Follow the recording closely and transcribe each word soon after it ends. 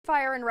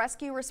Fire and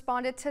Rescue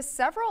responded to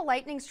several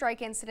lightning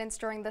strike incidents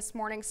during this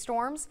morning's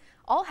storms,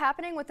 all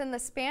happening within the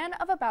span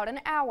of about an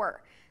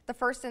hour. The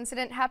first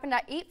incident happened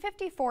at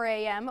 8:54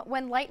 a.m.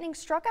 when lightning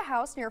struck a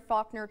house near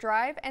Faulkner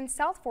Drive and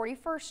South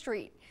 41st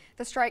Street.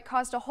 The strike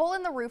caused a hole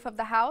in the roof of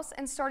the house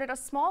and started a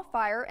small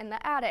fire in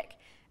the attic.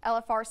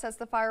 LFR says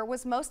the fire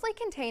was mostly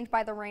contained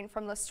by the rain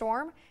from the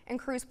storm, and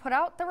crews put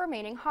out the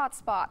remaining hot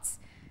spots.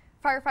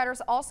 Firefighters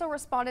also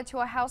responded to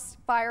a house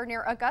fire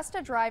near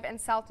Augusta Drive and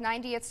South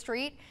 90th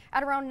Street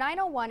at around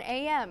 9:01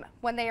 a.m.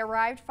 When they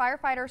arrived,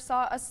 firefighters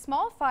saw a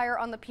small fire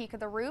on the peak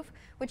of the roof,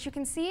 which you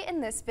can see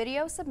in this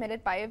video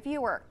submitted by a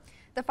viewer.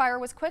 The fire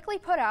was quickly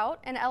put out,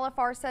 and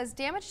LFR says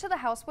damage to the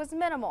house was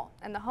minimal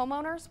and the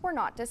homeowners were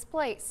not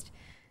displaced.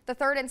 The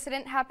third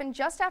incident happened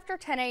just after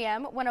 10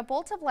 a.m. when a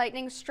bolt of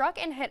lightning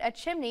struck and hit a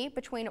chimney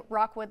between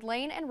Rockwood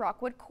Lane and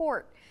Rockwood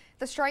Court.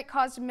 The strike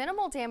caused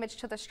minimal damage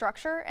to the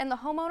structure and the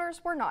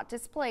homeowners were not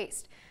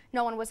displaced.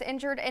 No one was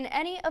injured in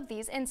any of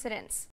these incidents.